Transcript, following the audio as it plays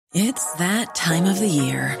It's that time of the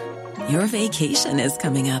year. Your vacation is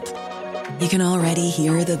coming up. You can already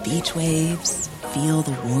hear the beach waves, feel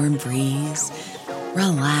the warm breeze,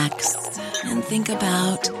 relax, and think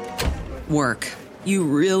about work. You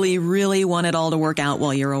really, really want it all to work out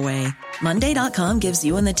while you're away. Monday.com gives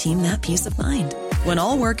you and the team that peace of mind. When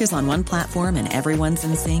all work is on one platform and everyone's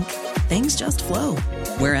in sync, things just flow.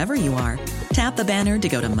 Wherever you are, tap the banner to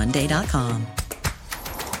go to Monday.com.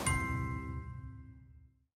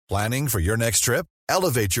 Planning for your next trip?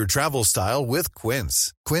 Elevate your travel style with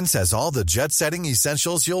Quince. Quince has all the jet-setting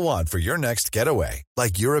essentials you'll want for your next getaway,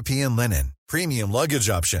 like European linen, premium luggage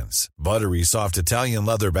options, buttery soft Italian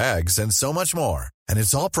leather bags, and so much more. And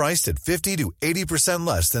it's all priced at 50 to 80%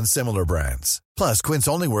 less than similar brands. Plus, Quince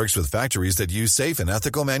only works with factories that use safe and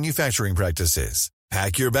ethical manufacturing practices.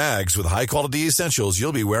 Pack your bags with high-quality essentials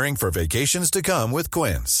you'll be wearing for vacations to come with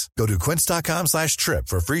Quince. Go to quince.com/trip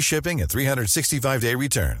for free shipping and 365-day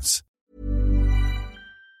returns.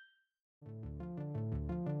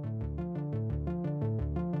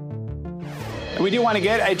 We do want to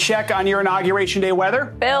get a check on your Inauguration Day weather.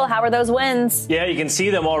 Bill, how are those winds? Yeah, you can see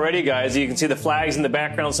them already, guys. You can see the flags in the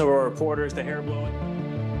background, some of our reporters, the hair blowing.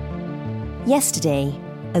 Yesterday,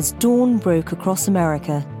 as dawn broke across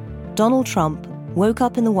America, Donald Trump woke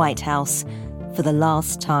up in the White House for the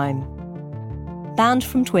last time. Banned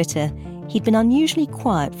from Twitter, he'd been unusually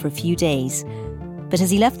quiet for a few days, but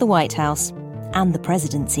as he left the White House and the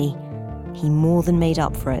presidency, he more than made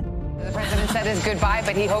up for it. The president said his goodbye,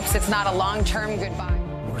 but he hopes it's not a long-term goodbye.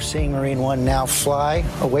 We're seeing Marine One now fly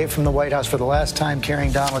away from the White House for the last time,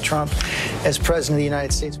 carrying Donald Trump as president of the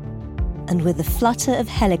United States. And with a flutter of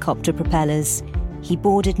helicopter propellers, he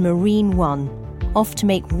boarded Marine One, off to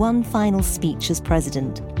make one final speech as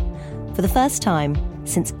president. For the first time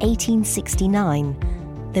since 1869,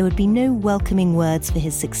 there would be no welcoming words for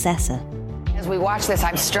his successor. As we watch this,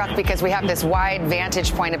 I'm struck because we have this wide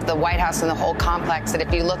vantage point of the White House and the whole complex. And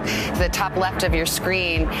if you look to the top left of your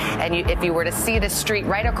screen, and if you were to see the street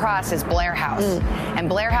right across is Blair House. And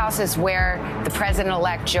Blair House is where the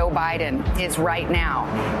president-elect Joe Biden is right now.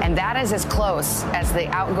 And that is as close as the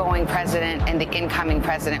outgoing president and the incoming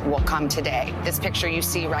president will come today. This picture you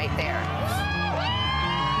see right there.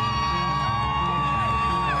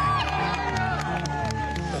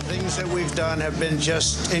 The things that we've done have been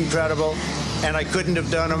just incredible, and I couldn't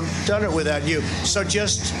have done it without you. So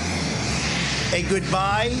just a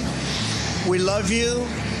goodbye. We love you.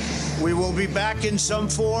 We will be back in some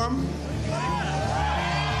form.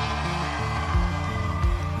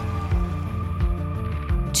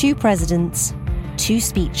 Two presidents, two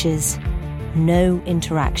speeches, no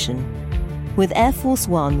interaction. With Air Force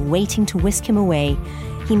One waiting to whisk him away,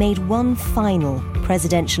 he made one final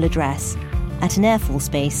presidential address at an Air Force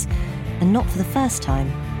base, and not for the first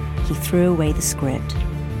time, he threw away the script.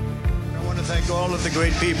 I want to thank all of the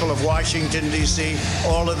great people of Washington, D.C.,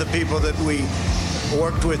 all of the people that we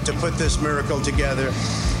worked with to put this miracle together.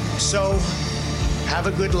 So, have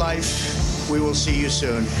a good life. We will see you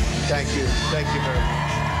soon. Thank you. Thank you very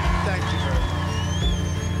much. Thank you very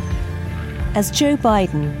much. As Joe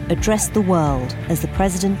Biden addressed the world as the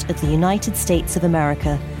President of the United States of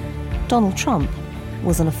America, Donald Trump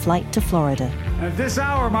was on a flight to Florida. At this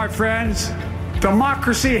hour, my friends,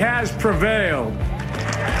 democracy has prevailed.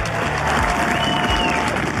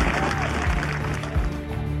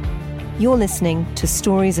 You're listening to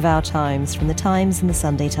Stories of Our Times from The Times and The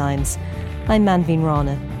Sunday Times. I'm Manveen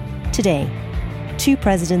Rana. Today, two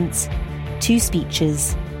presidents, two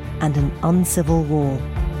speeches, and an uncivil war.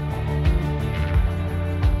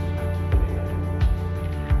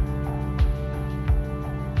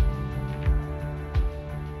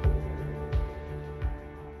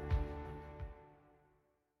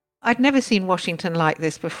 I'd never seen Washington like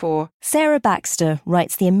this before. Sarah Baxter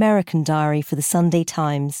writes the American Diary for the Sunday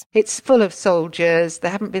Times. It's full of soldiers.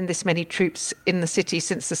 There haven't been this many troops in the city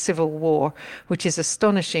since the Civil War, which is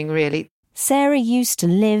astonishing, really. Sarah used to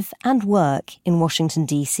live and work in Washington,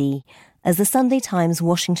 D.C. as the Sunday Times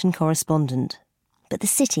Washington correspondent. But the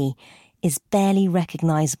city is barely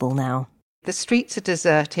recognisable now. The streets are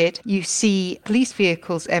deserted. You see police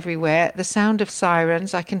vehicles everywhere, the sound of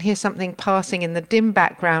sirens. I can hear something passing in the dim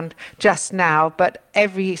background just now, but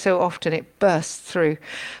every so often it bursts through.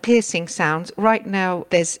 Piercing sounds. Right now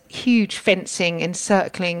there's huge fencing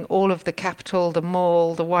encircling all of the Capitol, the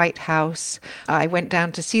Mall, the White House. I went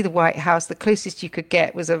down to see the White House. The closest you could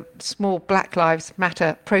get was a small Black Lives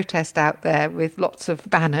Matter protest out there with lots of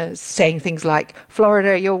banners saying things like,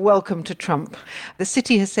 "Florida, you're welcome to Trump." The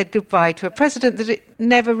city has said goodbye to a president that it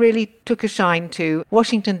never really took a shine to.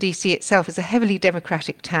 Washington, D.C. itself is a heavily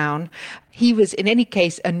democratic town. He was, in any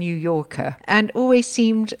case, a New Yorker and always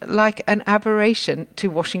seemed like an aberration to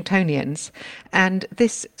Washingtonians. And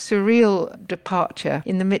this surreal departure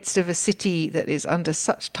in the midst of a city that is under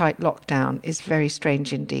such tight lockdown is very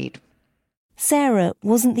strange indeed. Sarah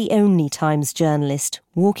wasn't the only Times journalist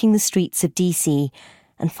walking the streets of DC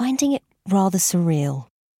and finding it rather surreal.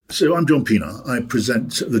 So I'm John Pienaar. I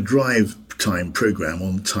present the Drive Time programme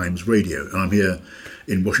on Times Radio. And I'm here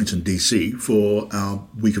in Washington, D.C. for our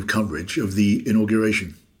week of coverage of the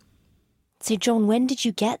inauguration. So, John, when did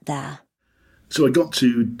you get there? So I got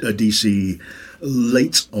to D.C.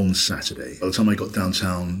 late on Saturday. By the time I got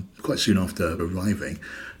downtown, quite soon after arriving,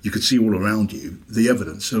 you could see all around you the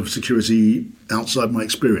evidence of security outside my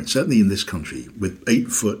experience, certainly in this country, with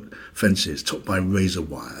 8-foot fences topped by razor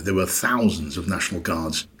wire. There were thousands of National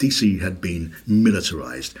Guards. DC had been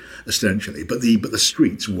militarised, essentially, but the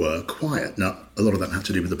streets were quiet. Now, a lot of that had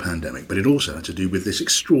to do with the pandemic, but it also had to do with this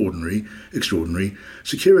extraordinary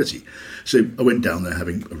security. So I went down there,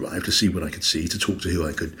 having arrived, to see what I could see, to talk to who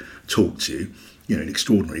I could talk to. You know,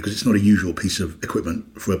 extraordinary, because it's not a usual piece of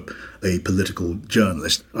equipment for a political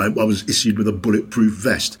journalist. I was issued with a bulletproof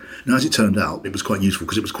vest. Now, as it turned out, it was quite useful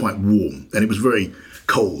because it was quite warm and it was very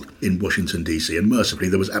cold in Washington, D.C. And mercifully,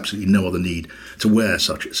 there was absolutely no other need to wear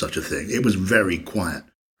such a thing. It was very quiet.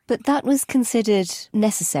 But that was considered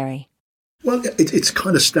necessary. Well, it's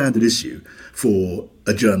kind of standard issue for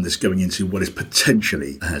a journalist going into what is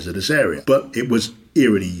potentially a hazardous area. But it was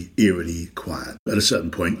eerily quiet. At a certain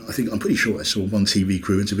point, I'm pretty sure I saw one TV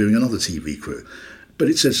crew interviewing another TV crew. But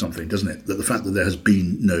it says something, doesn't it? That the fact that there has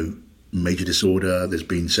been no major disorder, there's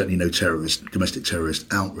been certainly no domestic terrorist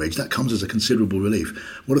outrage, that comes as a considerable relief.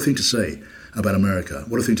 What a thing to say about America.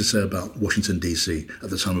 What a thing to say about Washington, D.C. at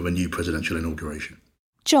the time of a new presidential inauguration.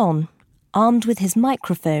 John, armed with his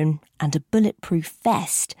microphone and a bulletproof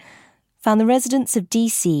vest, found the residents of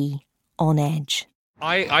D.C. on edge.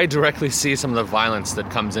 I directly see some of the violence that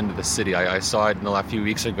comes into the city. I saw it in the last few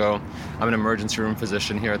weeks ago. I'm an emergency room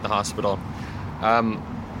physician here at the hospital.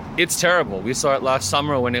 It's terrible. We saw it last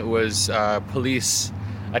summer when it was police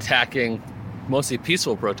attacking mostly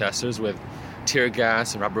peaceful protesters with tear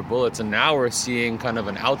gas and rubber bullets, and now we're seeing kind of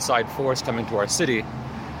an outside force coming to our city.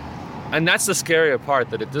 And that's the scarier part,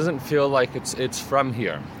 that it doesn't feel like it's from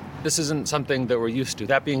here. This isn't something that we're used to.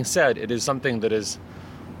 That being said, it is something that has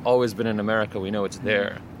always been in America. We know it's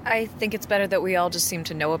there. I think it's better that we all just seem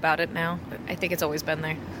to know about it now. I think it's always been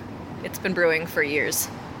there. It's been brewing for years.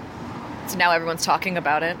 So now everyone's talking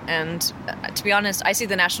about it. And to be honest, I see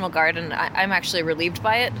the National Guard and I'm actually relieved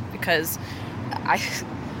by it, because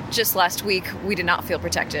just last week we did not feel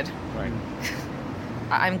protected. Right.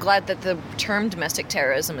 I'm glad that the term domestic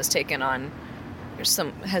terrorism has taken on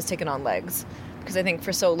legs, because I think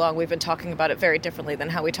for so long we've been talking about it very differently than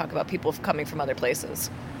how we talk about people coming from other places.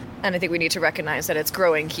 And I think we need to recognize that it's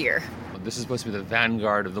growing here. This is supposed to be the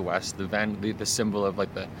vanguard of the West, the symbol of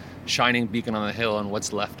like the shining beacon on the hill, and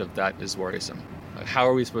what's left of that is worrisome. How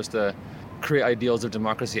are we supposed to create ideals of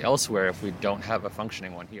democracy elsewhere if we don't have a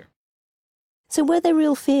functioning one here? So were there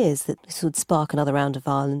real fears that this would spark another round of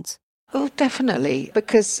violence? Oh, definitely,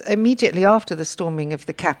 because immediately after the storming of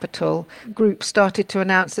the Capitol, groups started to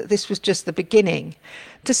announce that this was just the beginning.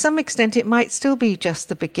 To some extent, it might still be just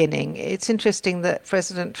the beginning. It's interesting that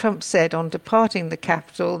President Trump said on departing the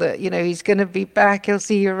Capitol that, he's going to be back, he'll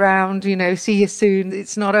see you around, see you soon,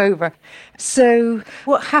 it's not over. So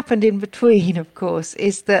what happened in between, of course,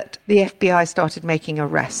 is that the FBI started making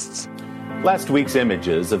arrests. Last week's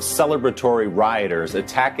images of celebratory rioters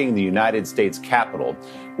attacking the United States Capitol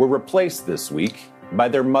were replaced this week by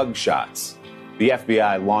their mugshots. The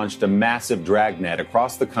FBI launched a massive dragnet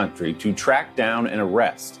across the country to track down and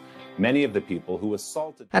arrest many of the people who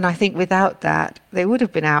assaulted. And I think without that, they would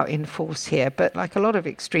have been out in force here. But like a lot of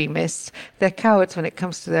extremists, they're cowards when it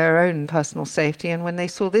comes to their own personal safety. And when they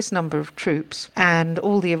saw this number of troops and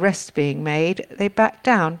all the arrests being made, they backed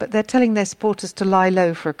down. But they're telling their supporters to lie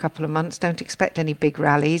low for a couple of months, don't expect any big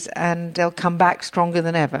rallies, and they'll come back stronger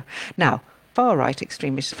than ever. Now, far-right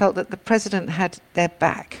extremists felt that the president had their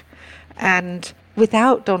back. And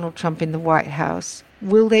without Donald Trump in the White House,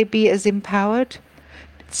 will they be as empowered?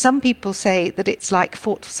 Some people say that it's like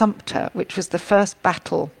Fort Sumter, which was the first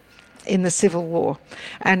battle in the Civil War,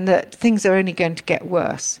 and that things are only going to get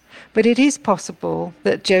worse. But it is possible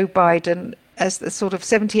that Joe Biden, as the sort of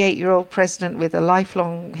 78-year-old president with a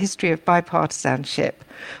lifelong history of bipartisanship,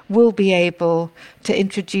 will be able to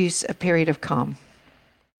introduce a period of calm.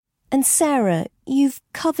 And Sarah, you've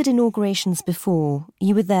covered inaugurations before.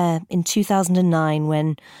 You were there in 2009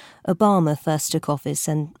 when Obama first took office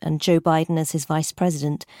and Joe Biden as his vice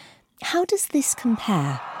president. How does this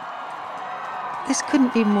compare? This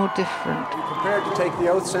couldn't be more different. Are you prepared to take the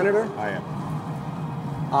oath, Senator? I am.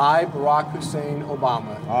 I, Barack Hussein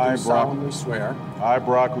Obama, do solemnly swear. I,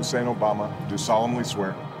 Barack Hussein Obama, do solemnly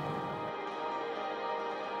swear.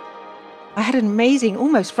 I had an amazing,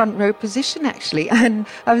 almost front row position, actually, and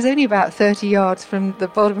I was only about 30 yards from the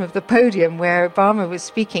bottom of the podium where Obama was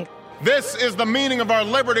speaking. This is the meaning of our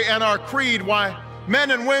liberty and our creed, why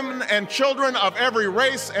men and women and children of every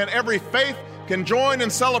race and every faith can join in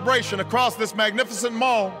celebration across this magnificent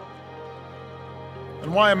mall,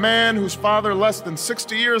 and why a man whose father less than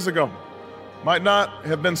 60 years ago might not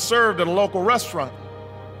have been served at a local restaurant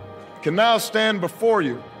can now stand before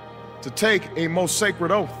you to take a most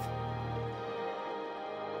sacred oath.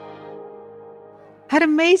 Had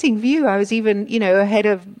amazing view. I was even, ahead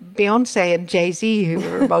of Beyonce and Jay-Z, who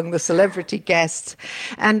were among the celebrity guests.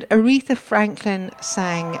 And Aretha Franklin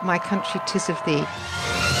sang My Country 'Tis of Thee.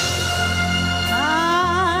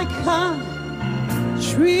 My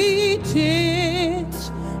country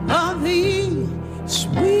 'tis of thee,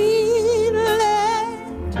 sweet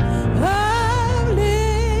land of liberty.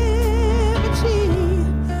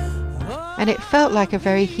 And it felt like a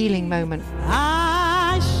very healing moment.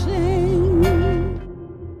 I sing.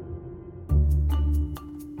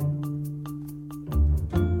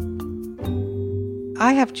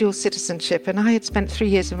 I have dual citizenship, and I had spent 3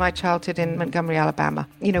 years of my childhood in Montgomery, Alabama,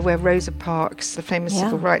 where Rosa Parks, the famous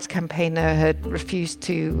civil rights campaigner, had refused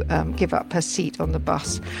to give up her seat on the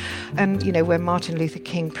bus, and, where Martin Luther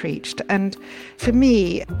King preached. And for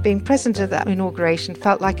me, being present at that inauguration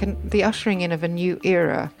felt like the ushering in of a new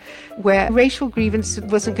era, where racial grievance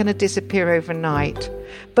wasn't going to disappear overnight.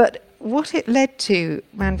 But what it led to,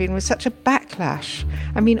 Manveen, was such a backlash.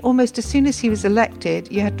 I mean, almost as soon as he was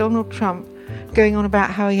elected, you had Donald Trump going on about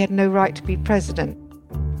how he had no right to be president.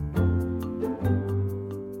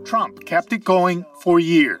 Trump kept it going for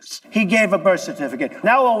years. He gave a birth certificate.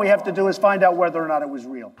 Now all we have to do is find out whether or not it was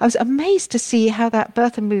real. I was amazed to see how that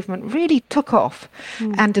birther movement really took off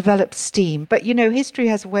and developed steam. But, history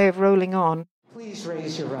has a way of rolling on. Please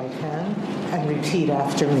raise your right hand and repeat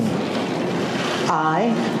after me.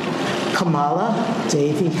 I, Kamala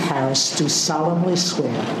Devi Harris, do solemnly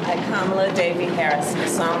swear. I, Kamala Devi Harris, do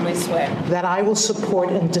solemnly swear. That I will support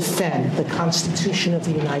and defend the Constitution of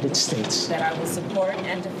the United States. That I will support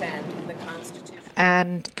and defend the Constitution.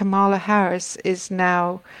 And Kamala Harris is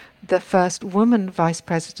now the first woman vice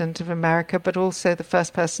president of America, but also the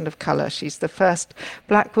first person of color. She's the first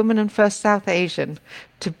black woman and first South Asian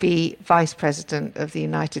to be vice president of the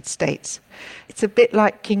United States. It's a bit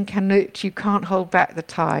like King Canute, you can't hold back the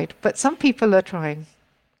tide, but some people are trying.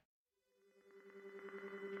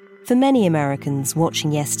 For many Americans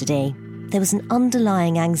watching yesterday, there was an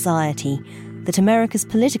underlying anxiety that America's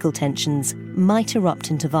political tensions might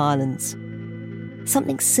erupt into violence.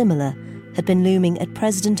 Something similar had been looming at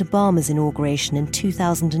President Obama's inauguration in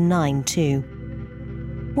 2009 too.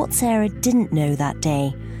 What Sarah didn't know that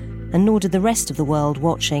day, and nor did the rest of the world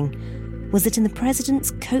watching, was that in the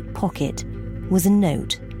president's coat pocket was a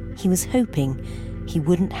note he was hoping he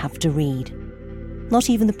wouldn't have to read. Not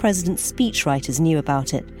even the president's speechwriters knew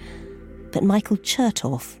about it, but Michael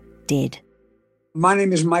Chertoff did. My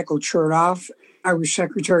name is Michael Chertoff. I was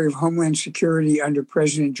Secretary of Homeland Security under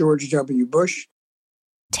President George W. Bush.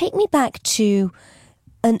 Take me back to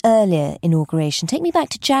an earlier inauguration. Take me back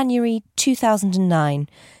to January 2009.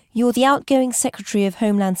 You're the outgoing Secretary of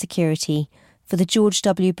Homeland Security for the George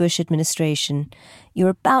W. Bush administration. You're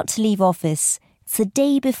about to leave office. It's the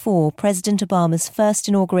day before President Obama's first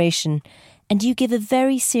inauguration, and you give a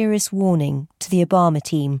very serious warning to the Obama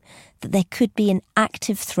team that there could be an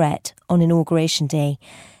active threat on Inauguration Day.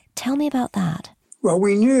 Tell me about that. Well,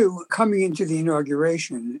 we knew coming into the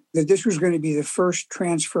inauguration that this was going to be the first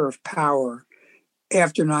transfer of power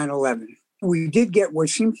after 9/11. We did get what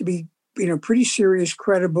seemed to be, pretty serious,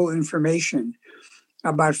 credible information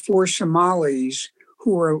about 4 Somalis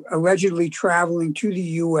who were allegedly traveling to the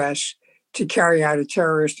U.S. to carry out a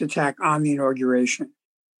terrorist attack on the inauguration.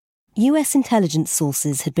 U.S. intelligence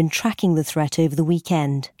sources had been tracking the threat over the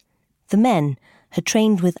weekend. The men had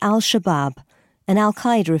trained with Al-Shabaab, an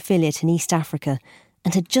al-Qaeda affiliate in East Africa,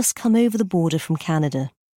 and had just come over the border from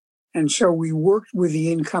Canada. And so we worked with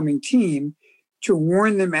the incoming team to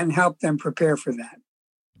warn them and help them prepare for that.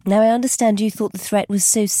 Now, I understand you thought the threat was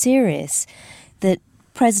so serious that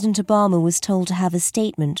President Obama was told to have a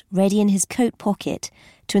statement ready in his coat pocket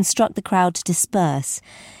to instruct the crowd to disperse.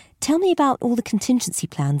 Tell me about all the contingency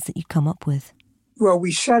plans that you'd come up with. Well,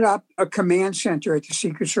 we set up a command center at the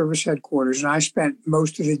Secret Service headquarters, and I spent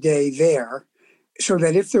most of the day there so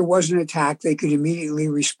that if there was an attack, they could immediately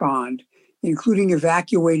respond, including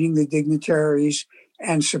evacuating the dignitaries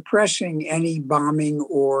and suppressing any bombing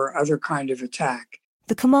or other kind of attack.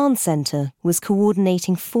 The command centre was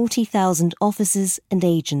coordinating 40,000 officers and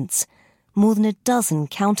agents. More than a dozen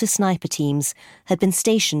counter-sniper teams had been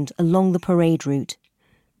stationed along the parade route.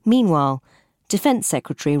 Meanwhile, Defence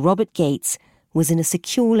Secretary Robert Gates was in a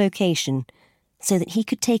secure location so that he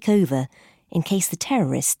could take over in case the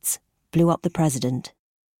terrorists blew up the president.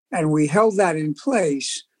 And we held that in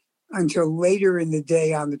place until later in the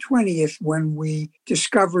day on the 20th, when we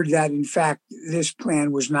discovered that, in fact, this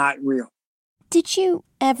plan was not real. Did you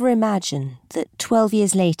ever imagine that 12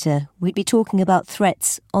 years later we'd be talking about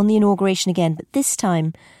threats on the inauguration again, but this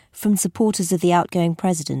time from supporters of the outgoing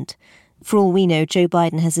president? For all we know, Joe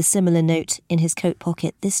Biden has a similar note in his coat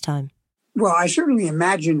pocket this time. Well, I certainly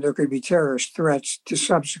imagined there could be terrorist threats to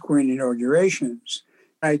subsequent inaugurations.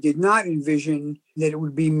 I did not envision that it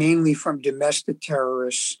would be mainly from domestic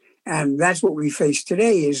terrorists. And that's what we face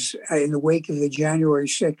today is in the wake of the January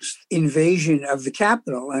 6th invasion of the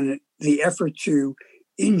Capitol and the effort to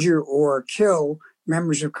injure or kill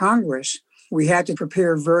members of Congress. We had to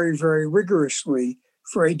prepare very, very rigorously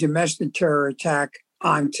for a domestic terror attack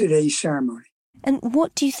on today's ceremony. And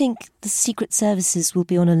what do you think the Secret Services will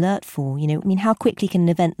be on alert for? How quickly can an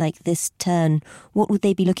event like this turn? What would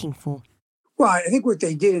they be looking for? Well, I think what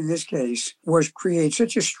they did in this case was create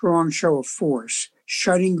such a strong show of force,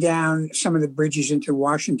 shutting down some of the bridges into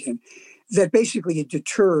Washington, that basically it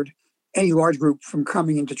deterred any large group from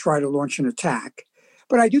coming in to try to launch an attack.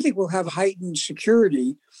 But I do think we'll have heightened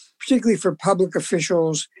security, particularly for public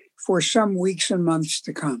officials, for some weeks and months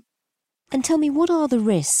to come. And tell me, what are the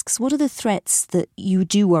risks? What are the threats that you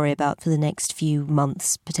do worry about for the next few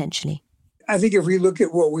months, potentially? I think if we look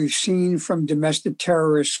at what we've seen from domestic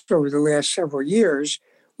terrorists over the last several years,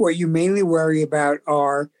 what you mainly worry about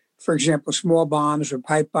are, for example, small bombs or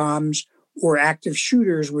pipe bombs or active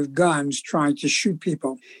shooters with guns trying to shoot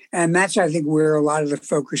people. And that's, I think, where a lot of the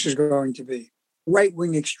focus is going to be.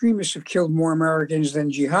 Right-wing extremists have killed more Americans than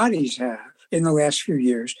jihadis have in the last few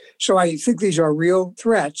years. So I think these are real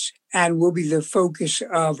threats and will be the focus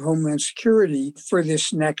of Homeland Security for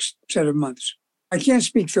this next set of months. I can't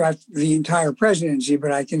speak throughout the entire presidency,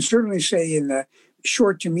 but I can certainly say in the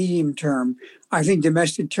short to medium term, I think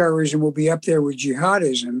domestic terrorism will be up there with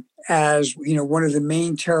jihadism as, one of the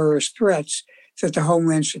main terrorist threats that the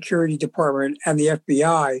Homeland Security Department and the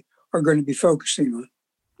FBI are going to be focusing on.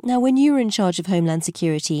 Now, when you were in charge of Homeland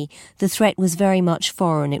Security, the threat was very much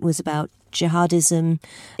foreign. It was about jihadism.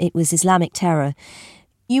 It was Islamic terror.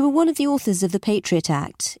 You were one of the authors of the Patriot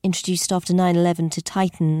Act, introduced after 9/11 to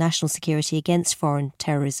tighten national security against foreign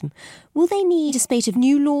terrorism. Will they need a spate of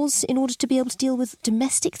new laws in order to be able to deal with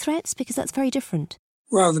domestic threats? Because that's very different.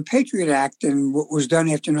 Well, the Patriot Act and what was done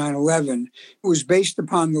after 9/11 was based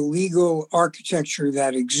upon the legal architecture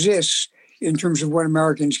that exists in terms of what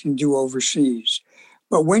Americans can do overseas.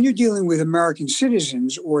 But when you're dealing with American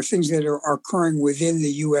citizens or things that are occurring within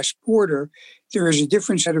the U.S. border, there is a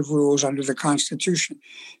different set of rules under the Constitution.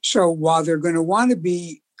 So while they're going to want to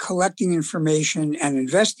be collecting information and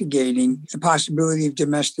investigating the possibility of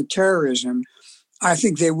domestic terrorism, I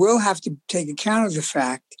think they will have to take account of the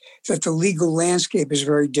fact that the legal landscape is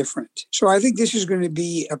very different. So I think this is going to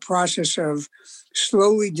be a process of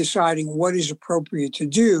slowly deciding what is appropriate to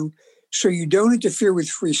do so you don't interfere with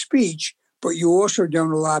free speech, but you also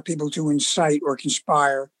don't allow people to incite or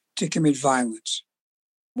conspire to commit violence.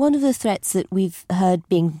 One of the threats that we've heard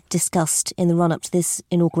being discussed in the run-up to this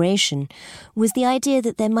inauguration was the idea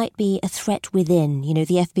that there might be a threat within.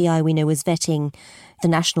 The FBI, we know, was vetting the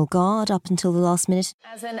National Guard up until the last minute.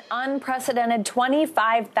 As an unprecedented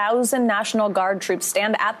 25,000 National Guard troops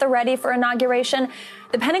stand at the ready for inauguration,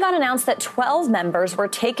 the Pentagon announced that 12 members were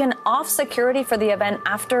taken off security for the event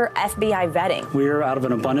after FBI vetting. We're, out of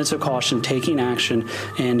an abundance of caution, taking action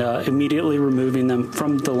and immediately removing them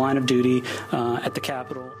from the line of duty at the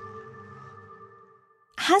Capitol.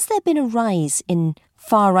 Has there been a rise in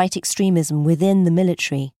far-right extremism within the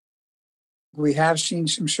military? We have seen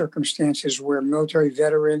some circumstances where military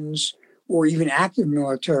veterans or even active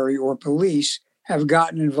military or police have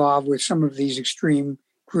gotten involved with some of these extreme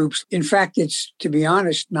groups. In fact, it's, to be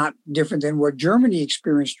honest, not different than what Germany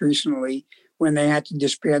experienced recently when they had to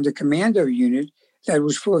disband a commando unit that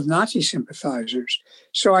was full of Nazi sympathizers.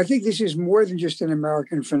 So I think this is more than just an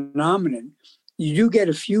American phenomenon. You do get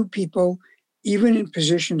a few people, even in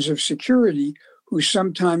positions of security, who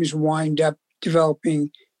sometimes wind up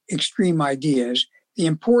developing extreme ideas. The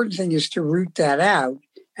important thing is to root that out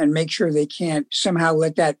and make sure they can't somehow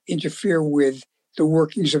let that interfere with the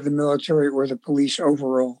workings of the military or the police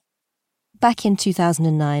overall. Back in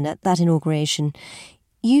 2009, at that inauguration,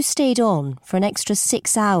 you stayed on for an extra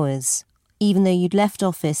 6 hours even though you'd left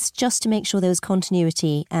office just to make sure there was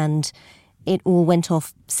continuity and it all went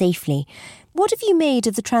off safely. What have you made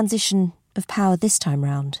of the transition of power this time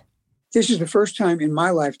round? This is the first time in my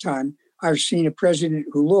lifetime I've seen a president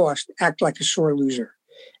who lost act like a sore loser.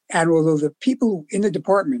 And although the people in the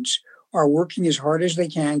departments are working as hard as they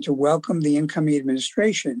can to welcome the incoming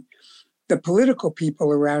administration, the political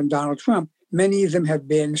people around Donald Trump, many of them have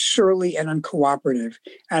been surly and uncooperative.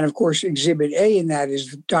 And of course, Exhibit A in that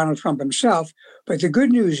is Donald Trump himself. But the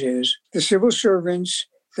good news is the civil servants,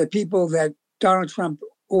 the people that Donald Trump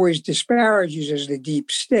always disparages as the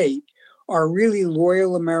deep state, are really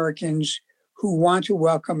loyal Americans who want to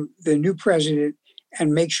welcome the new president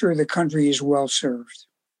and make sure the country is well served.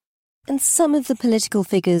 And some of the political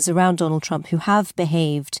figures around Donald Trump who have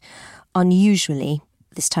behaved unusually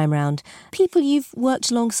this time round, people you've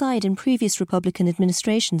worked alongside in previous Republican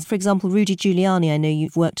administrations, for example, Rudy Giuliani, I know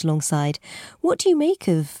you've worked alongside. What do you make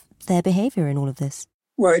of their behaviour in all of this?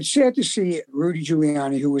 Well, it's sad to see Rudy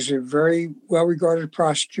Giuliani, who was a very well-regarded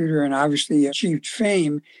prosecutor and obviously achieved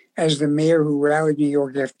fame as the mayor who rallied New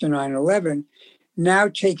York after 9/11, now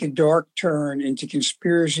take a dark turn into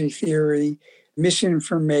conspiracy theory,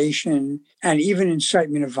 misinformation, and even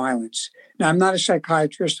incitement of violence. Now, I'm not a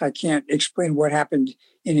psychiatrist. I can't explain what happened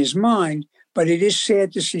in his mind, but it is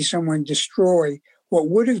sad to see someone destroy what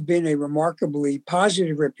would have been a remarkably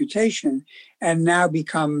positive reputation and now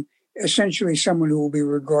become essentially someone who will be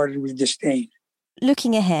regarded with disdain.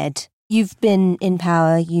 Looking ahead, you've been in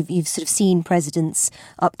power, you've sort of seen presidents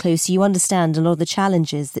up close, you understand a lot of the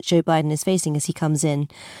challenges that Joe Biden is facing as he comes in.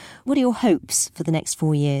 What are your hopes for the next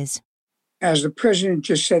 4 years? As the president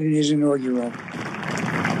just said in his inaugural,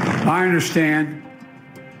 I understand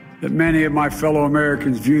that many of my fellow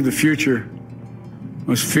Americans view the future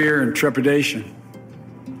with fear and trepidation.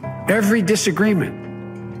 Every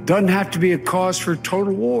disagreement doesn't have to be a cause for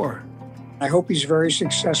total war. I hope he's very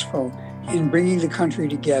successful in bringing the country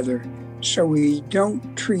together so we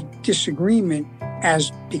don't treat disagreement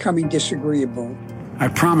as becoming disagreeable. I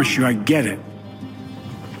promise you I get it.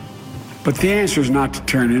 But the answer is not to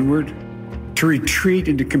turn inward, to retreat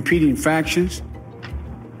into competing factions,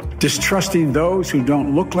 distrusting those who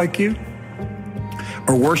don't look like you,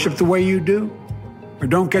 or worship the way you do, or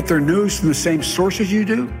don't get their news from the same sources you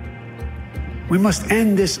do. We must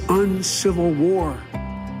end this uncivil war.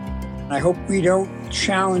 I hope we don't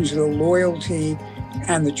challenge the loyalty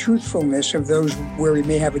and the truthfulness of those where we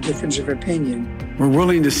may have a difference of opinion. We're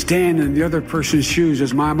willing to stand in the other person's shoes,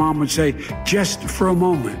 as my mom would say, just for a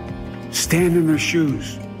moment. Stand in their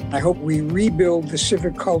shoes. I hope we rebuild the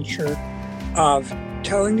civic culture of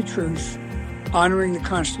telling the truth, honoring the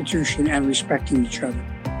Constitution, and respecting each other.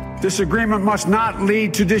 Disagreement must not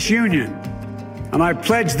lead to disunion. And I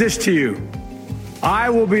pledge this to you. I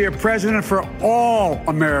will be a president for all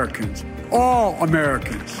Americans. All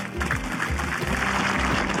Americans.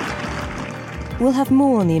 We'll have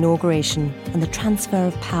more on the inauguration and the transfer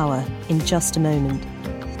of power in just a moment.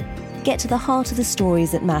 Get to the heart of the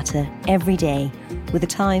stories that matter every day with The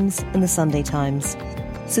Times and The Sunday Times.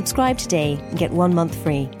 Subscribe today and get 1 month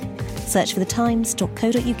free. Search for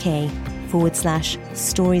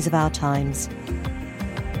thetimes.co.uk/stories of our times.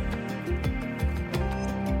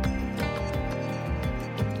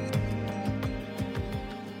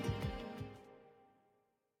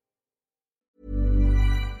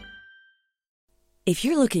 If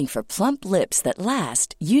you're looking for plump lips that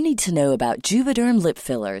last, you need to know about Juvederm lip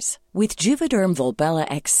fillers. With Juvederm Volbella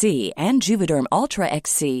XC and Juvederm Ultra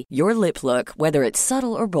XC, your lip look, whether it's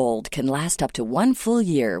subtle or bold, can last up to 1 full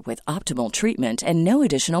year with optimal treatment and no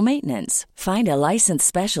additional maintenance. Find a licensed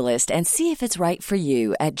specialist and see if it's right for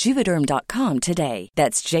you at Juvederm.com today.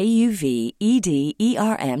 That's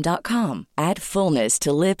JUVEDERM.com. Add fullness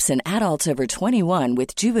to lips in adults over 21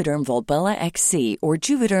 with Juvederm Volbella XC or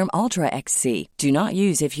Juvederm Ultra XC. Do not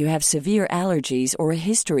use if you have severe allergies or a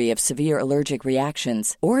history of severe allergic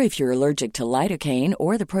reactions, or if you're allergic to lidocaine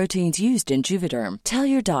or the proteins used in Juvederm. Tell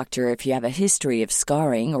your doctor if you have a history of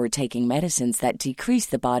scarring or taking medicines that decrease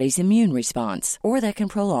the body's immune response or that can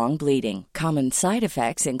prolong bleeding. Common side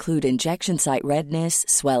effects include injection site redness,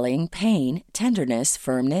 swelling, pain, tenderness,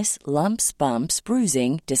 firmness, lumps, bumps,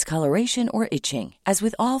 bruising, discoloration, or itching. As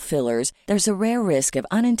with all fillers, there's a rare risk of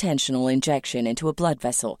unintentional injection into a blood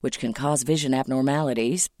vessel, which can cause vision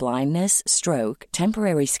abnormalities, blindness, stroke,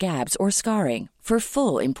 temporary scabs, or scarring. For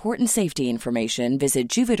full, important safety information, visit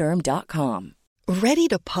Juvederm.com. Ready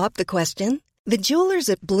to pop the question? The jewelers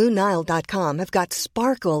at BlueNile.com have got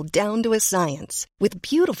sparkle down to a science with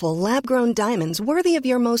beautiful lab-grown diamonds worthy of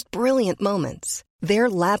your most brilliant moments. Their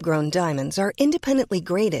lab-grown diamonds are independently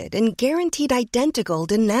graded and guaranteed identical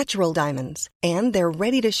to natural diamonds, and they're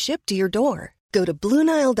ready to ship to your door. Go to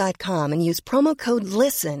BlueNile.com and use promo code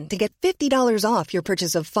LISTEN to get $50 off your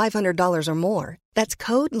purchase of $500 or more. That's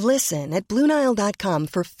code LISTEN at BlueNile.com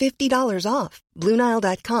for $50 off.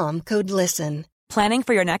 BlueNile.com, code LISTEN. Planning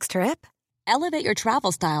for your next trip? Elevate your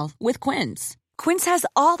travel style with Quince. Quince has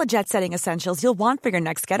all the jet-setting essentials you'll want for your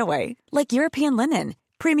next getaway, like European linen,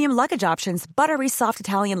 premium luggage options, buttery soft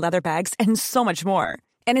Italian leather bags, and so much more.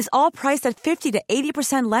 And is all priced at 50 to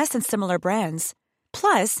 80% less than similar brands.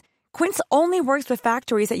 Plus, Quince only works with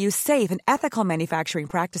factories that use safe and ethical manufacturing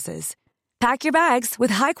practices. Pack your bags with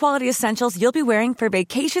high-quality essentials you'll be wearing for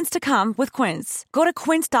vacations to come with Quince. Go to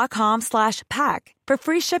quince.com/pack for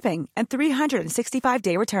free shipping and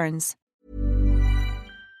 365-day returns.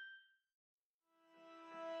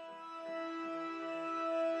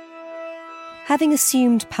 Having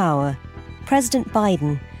assumed power, President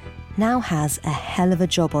Biden now has a hell of a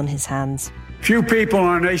job on his hands. Few people in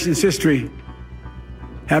our nation's history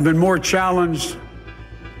have been more challenged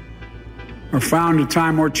or found a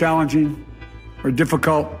time more challenging or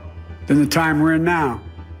difficult than the time we're in now.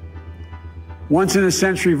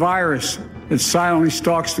 Once-in-a-century virus that silently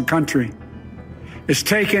stalks the country. It's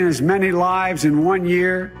taken as many lives in 1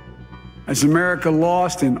 year as America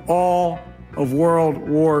lost in all of World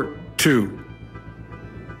War II.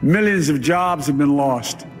 Millions of jobs have been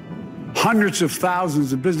lost. Hundreds of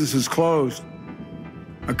thousands of businesses closed.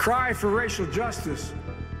 A cry for racial justice.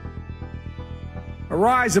 A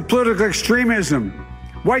rise of political extremism,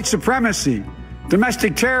 white supremacy,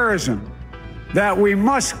 domestic terrorism that we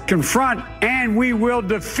must confront and we will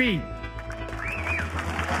defeat.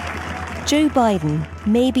 Joe Biden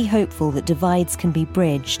may be hopeful that divides can be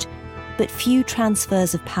bridged, but few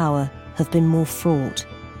transfers of power have been more fraught.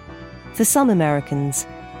 For some Americans,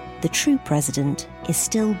 the true president is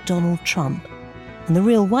still Donald Trump, and the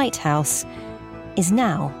real White House is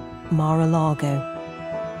now Mar-a-Lago.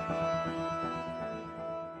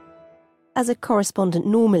 As a correspondent,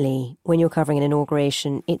 normally, when you're covering an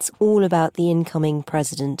inauguration, it's all about the incoming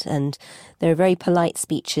president, and there are very polite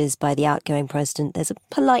speeches by the outgoing president. There's a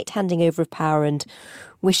polite handing over of power and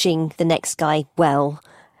wishing the next guy well.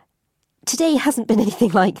 Today hasn't been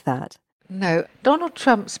anything like that. No, Donald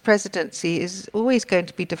Trump's presidency is always going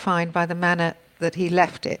to be defined by the manner that he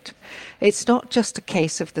left it. It's not just a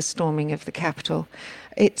case of the storming of the Capitol.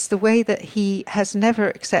 It's the way that he has never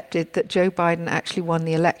accepted that Joe Biden actually won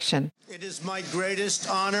the election. It is my greatest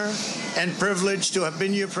honor and privilege to have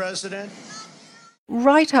been your president.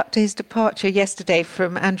 Right up to his departure yesterday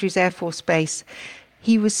from Andrews Air Force Base,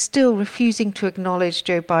 he was still refusing to acknowledge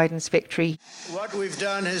Joe Biden's victory. What we've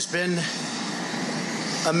done has been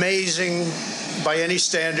amazing by any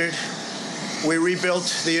standard. We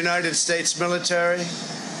rebuilt the United States military.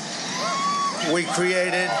 We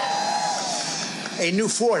created a new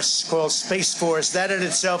force called Space Force. That in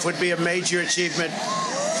itself would be a major achievement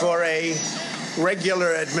for a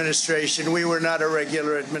regular administration. We were not a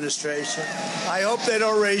regular administration. I hope they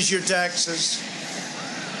don't raise your taxes.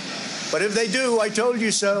 But if they do, I told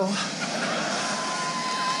you so.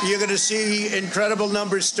 You're going to see incredible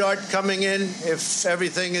numbers start coming in if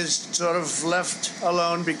everything is sort of left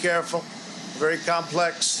alone. Be careful. Very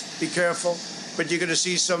complex. Be careful. But you're going to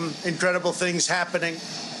see some incredible things happening.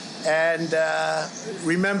 And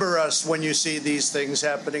remember us when you see these things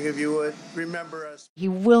happening, if you would. Remember us. He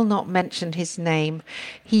will not mention his name.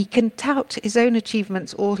 He can tout his own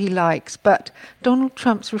achievements all he likes, but Donald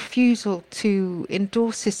Trump's refusal to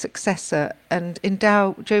endorse his successor and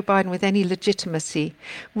endow Joe Biden with any legitimacy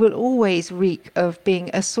will always reek of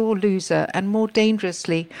being a sore loser and, more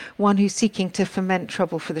dangerously, one who's seeking to foment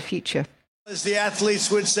trouble for the future. As the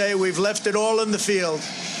athletes would say, we've left it all in the field.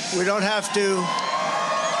 We don't have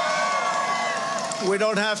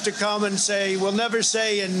to come and say, we'll never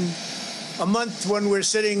say in a month when we're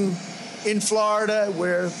sitting in Florida,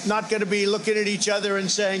 we're not going to be looking at each other and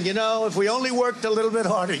saying, you know, if we only worked a little bit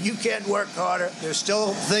harder, you can't work harder. There's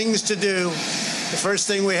still things to do. The first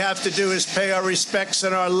thing we have to do is pay our respects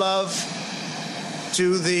and our love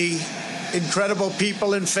to the incredible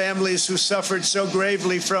people and families who suffered so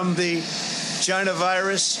gravely from the China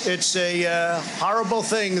virus. It's a horrible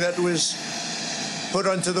thing that was put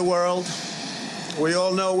onto the world. We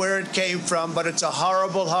all know where it came from, but it's a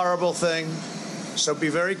horrible, horrible thing. So be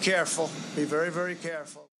very careful. Be very, very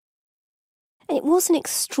careful. And it was an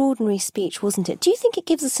extraordinary speech, wasn't it? Do you think it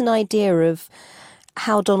gives us an idea of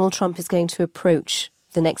how Donald Trump is going to approach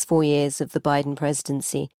the next 4 years of the Biden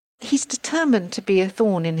presidency? He's determined to be a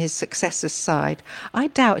thorn in his successor's side. I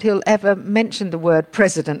doubt he'll ever mention the word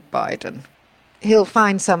President Biden. He'll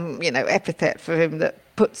find some, epithet for him that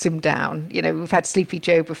puts him down. We've had Sleepy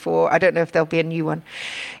Joe before. I don't know if there'll be a new one.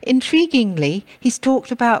 Intriguingly, he's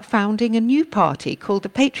talked about founding a new party called the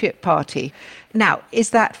Patriot Party. Now,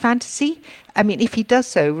 is that fantasy? I mean, if he does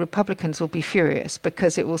so, Republicans will be furious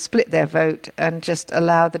because it will split their vote and just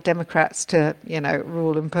allow the Democrats to,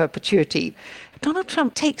 rule in perpetuity. Donald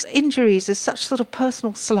Trump takes injuries as such sort of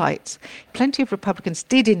personal slights. Plenty of Republicans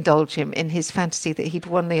did indulge him in his fantasy that he'd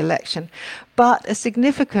won the election, but a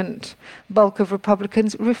significant bulk of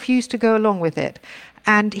Republicans refused to go along with it.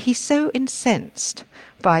 And he's so incensed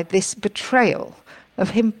by this betrayal of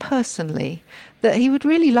him personally that he would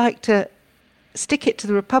really like to stick it to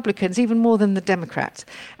the Republicans even more than the Democrats.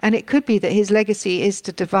 And it could be that his legacy is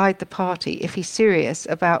to divide the party if he's serious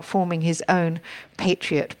about forming his own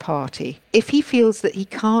Patriot Party. If he feels that he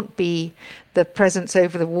can't be the presence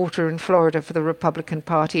over the water in Florida for the Republican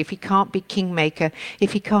Party, if he can't be kingmaker,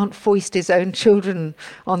 if he can't foist his own children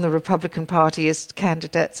on the Republican Party as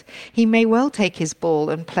candidates, he may well take his ball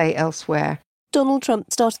and play elsewhere. Donald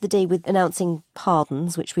Trump started the day with announcing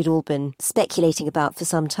pardons, which we'd all been speculating about for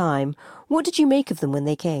some time. What did you make of them when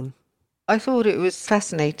they came? I thought it was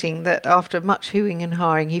fascinating that after much hooing and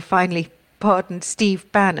hawing, he finally pardoned Steve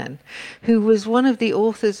Bannon, who was one of the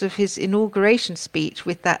authors of his inauguration speech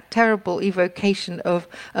with that terrible evocation of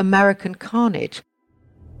American carnage.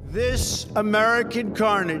 This American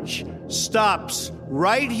carnage stops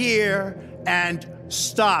right here and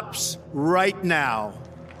stops right now.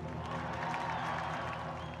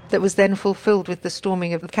 That was then fulfilled with the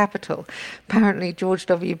storming of the Capitol. Apparently, George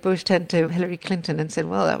W. Bush turned to Hillary Clinton and said,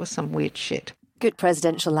 well, that was some weird shit. Good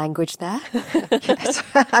presidential language there. Yes,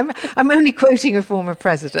 I'm only quoting a former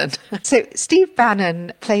president. So Steve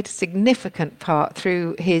Bannon played a significant part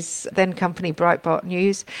through his then company Breitbart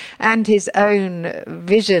News and his own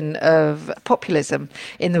vision of populism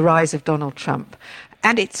in the rise of Donald Trump.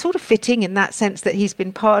 And it's sort of fitting in that sense that he's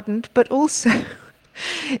been pardoned, but also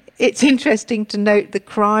it's interesting to note the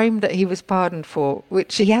crime that he was pardoned for,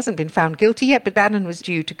 which he hasn't been found guilty yet, but Bannon was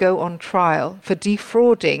due to go on trial for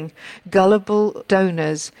defrauding gullible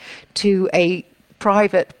donors to a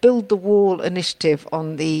private Build the Wall initiative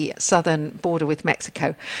on the southern border with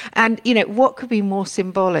Mexico. And, what could be more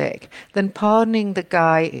symbolic than pardoning the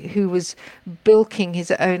guy who was bilking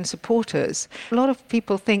his own supporters? A lot of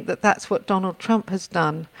people think that that's what Donald Trump has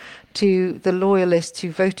done to the loyalists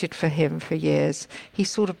who voted for him for years. He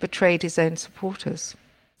sort of betrayed his own supporters.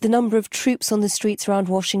 The number of troops on the streets around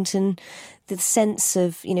Washington, the sense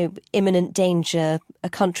of, imminent danger, a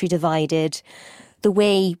country divided, the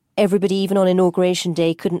way everybody, even on Inauguration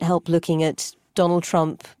Day, couldn't help looking at Donald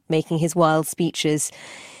Trump making his wild speeches.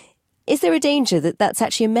 Is there a danger that that's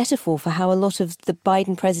actually a metaphor for how a lot of the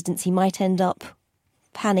Biden presidency might end up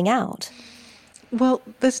panning out? Well,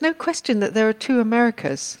 there's no question that there are two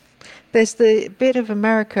Americas. There's the bit of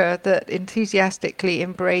America that enthusiastically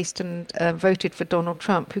embraced and voted for Donald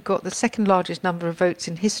Trump, who got the second largest number of votes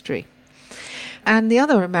in history. And the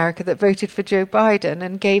other America that voted for Joe Biden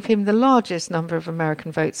and gave him the largest number of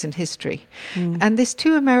American votes in history. And this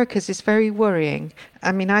two Americas is very worrying.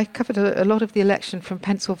 I mean, I covered a lot of the election from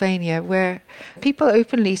Pennsylvania, where people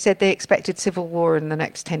openly said they expected civil war in the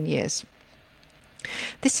next 10 years.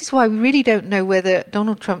 This is why we really don't know whether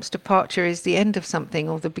Donald Trump's departure is the end of something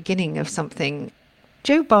or the beginning of something.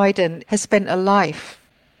 Joe Biden has spent a life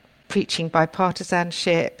preaching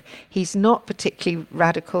bipartisanship. He's not particularly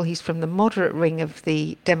radical. He's from the moderate wing of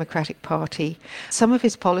the Democratic Party. Some of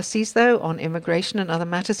his policies, though, on immigration and other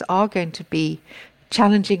matters are going to be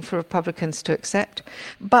challenging for Republicans to accept.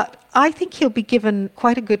 But I think he'll be given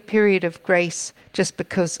quite a good period of grace just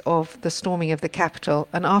because of the storming of the Capitol.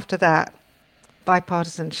 And after that,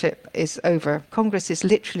 bipartisanship is over. Congress is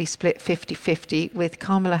literally split 50-50, with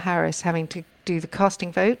Kamala Harris having to do the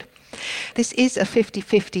casting vote. This is a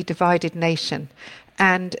 50-50 divided nation.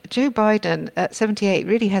 And Joe Biden at 78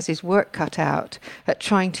 really has his work cut out at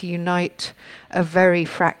trying to unite a very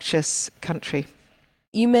fractious country.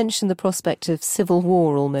 You mentioned the prospect of civil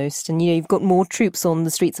war almost, and you've got more troops on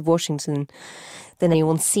the streets of Washington than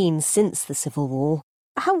anyone's seen since the Civil War.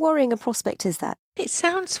 How worrying a prospect is that? It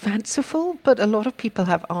sounds fanciful, but a lot of people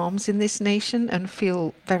have arms in this nation and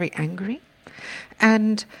feel very angry.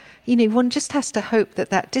 And, one just has to hope that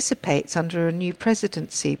that dissipates under a new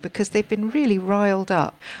presidency, because they've been really riled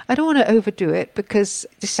up. I don't want to overdo it because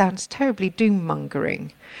this sounds terribly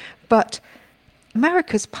doom-mongering, but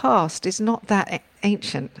America's past is not that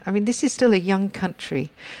ancient. I mean, this is still a young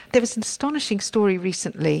country. There was an astonishing story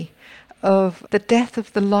recently of the death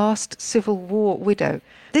of the last Civil War widow.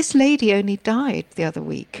 This lady only died the other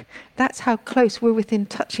week. That's how close we're within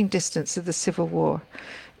touching distance of the Civil War.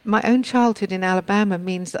 My own childhood in Alabama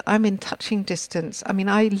means that I'm in touching distance. I mean,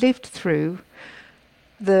 I lived through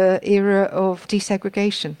the era of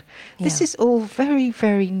desegregation. Yeah. This is all very,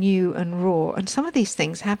 very new and raw, and some of these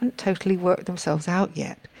things haven't totally worked themselves out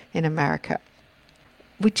yet in America.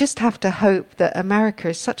 We just have to hope that America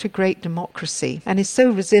is such a great democracy and is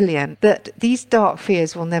so resilient that these dark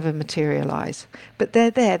fears will never materialize. But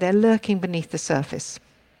they're there, they're lurking beneath the surface.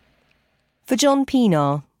 For John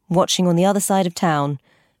Pienaar, watching on the other side of town,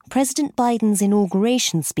 President Biden's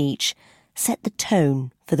inauguration speech set the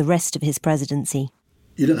tone for the rest of his presidency.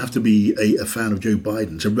 You don't have to be a fan of Joe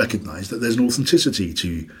Biden to recognise that there's an authenticity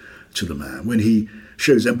to the man. When he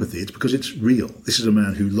shows empathy, it's because it's real. This is a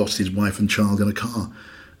man who lost his wife and child in a car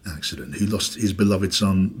accident, who lost his beloved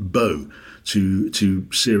son, Beau,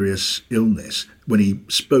 to serious illness. When he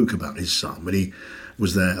spoke about his son, when he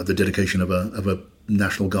was there at the dedication of a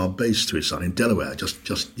National Guard base to his son in Delaware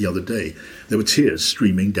just the other day, there were tears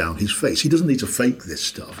streaming down his face. He doesn't need to fake this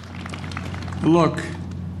stuff. Look,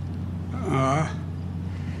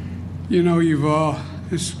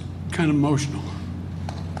 it's kind of emotional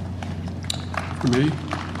for me.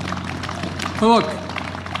 But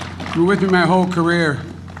look, you're with me my whole career,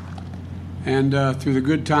 and through the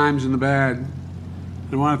good times and the bad.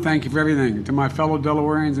 I want to thank you for everything. To my fellow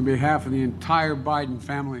Delawareans, on behalf of the entire Biden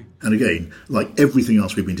family. And again, like everything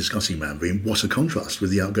else we've been discussing, Manveen, what a contrast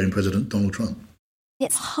with the outgoing President Donald Trump.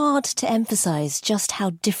 It's hard to emphasise just how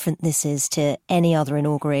different this is to any other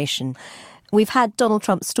inauguration. We've had Donald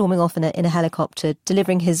Trump storming off in a helicopter,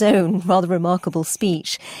 delivering his own rather remarkable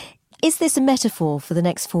speech. Is this a metaphor for the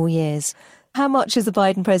next 4 years? How much is the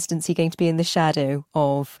Biden presidency going to be in the shadow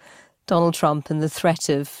of Donald Trump and the threat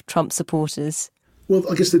of Trump supporters? Well,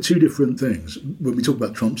 I guess they're two different things. When we talk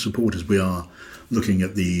about Trump supporters, we are looking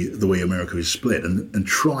at the way America is split and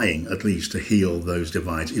trying at least to heal those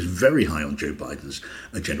divides is very high on Joe Biden's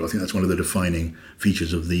agenda. I think that's one of the defining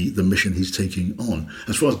features of the mission he's taking on.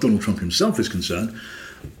 As far as Donald Trump himself is concerned,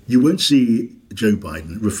 you won't see Joe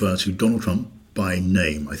Biden refer to Donald Trump by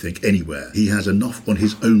name, I think, anywhere. He has enough on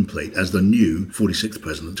his own plate as the new 46th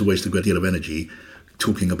president to waste a great deal of energy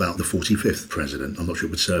talking about the 45th president. I'm not sure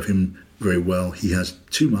it would serve him very well. He has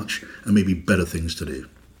too much and maybe better things to do.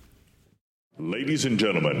 Ladies and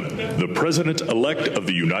gentlemen, the President-elect of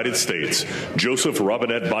the United States, Joseph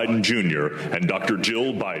Robinette Biden Jr. and Dr.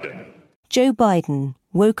 Jill Biden. Joe Biden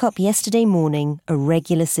woke up yesterday morning a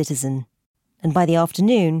regular citizen, and by the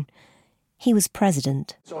afternoon, he was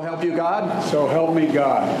president. So help you God. So help me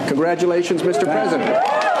God. Congratulations, Mr. President.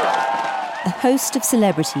 A host of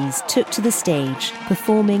celebrities took to the stage,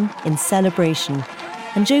 performing in celebration,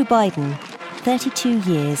 and Joe Biden, 32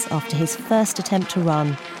 years after his first attempt to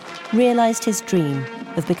run, realised his dream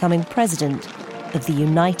of becoming president of the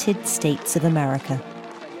United States of America.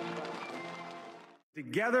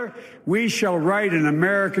 Together, we shall write an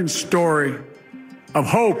American story of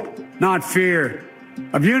hope, not fear,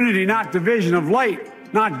 of unity, not division, of light,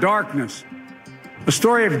 not darkness, a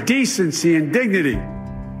story of decency and dignity,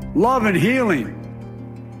 love and healing,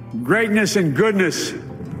 greatness and goodness.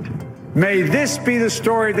 May this be the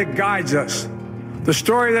story that guides us, the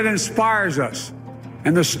story that inspires us,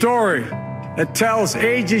 and the story that tells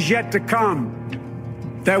ages yet to come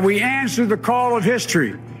that we answered the call of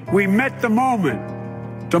history. We met the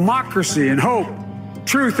moment. Democracy and hope,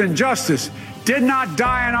 truth and justice did not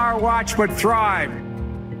die on our watch but thrived.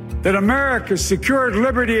 That America secured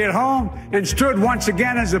liberty at home and stood once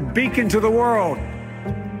again as a beacon to the world.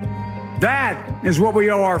 That is what we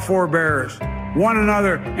owe our forebears, one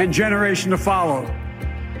another, and generation to follow.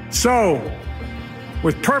 So,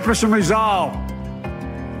 with purpose and resolve,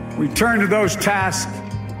 we turn to those tasks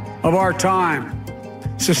of our time,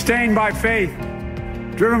 sustained by faith,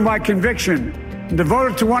 driven by conviction, and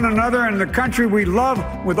devoted to one another and the country we love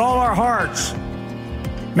with all our hearts.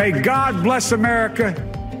 May God bless America,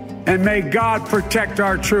 and may God protect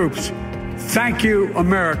our troops. Thank you,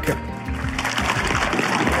 America.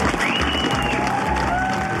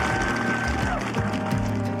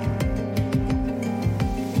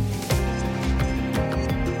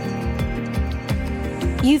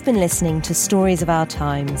 You've been listening to Stories of Our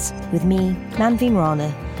Times with me, Manveen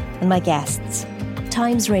Rana, and my guests,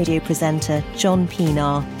 Times radio presenter John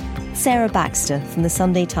Pienaar, Sarah Baxter from the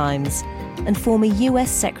Sunday Times, and former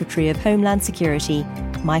US Secretary of Homeland Security,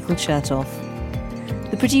 Michael Chertoff.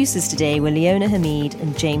 The producers today were Leona Hamid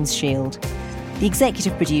and James Shield. The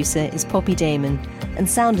executive producer is Poppy Damon, and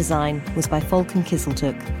sound design was by Falcon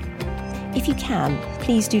Kisseltook. If you can,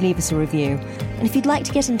 please do leave us a review. And if you'd like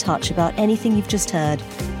to get in touch about anything you've just heard,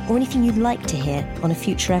 or anything you'd like to hear on a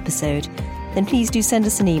future episode, then please do send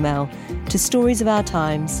us an email to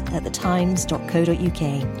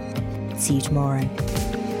storiesofourtimes@thetimes.co.uk. See you tomorrow.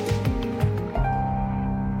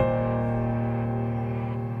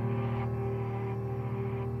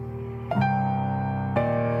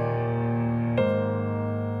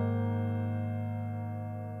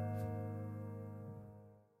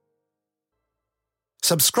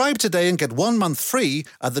 Subscribe today and get 1 month free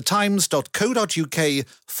at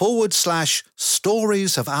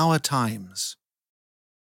thetimes.co.uk/stories of our times.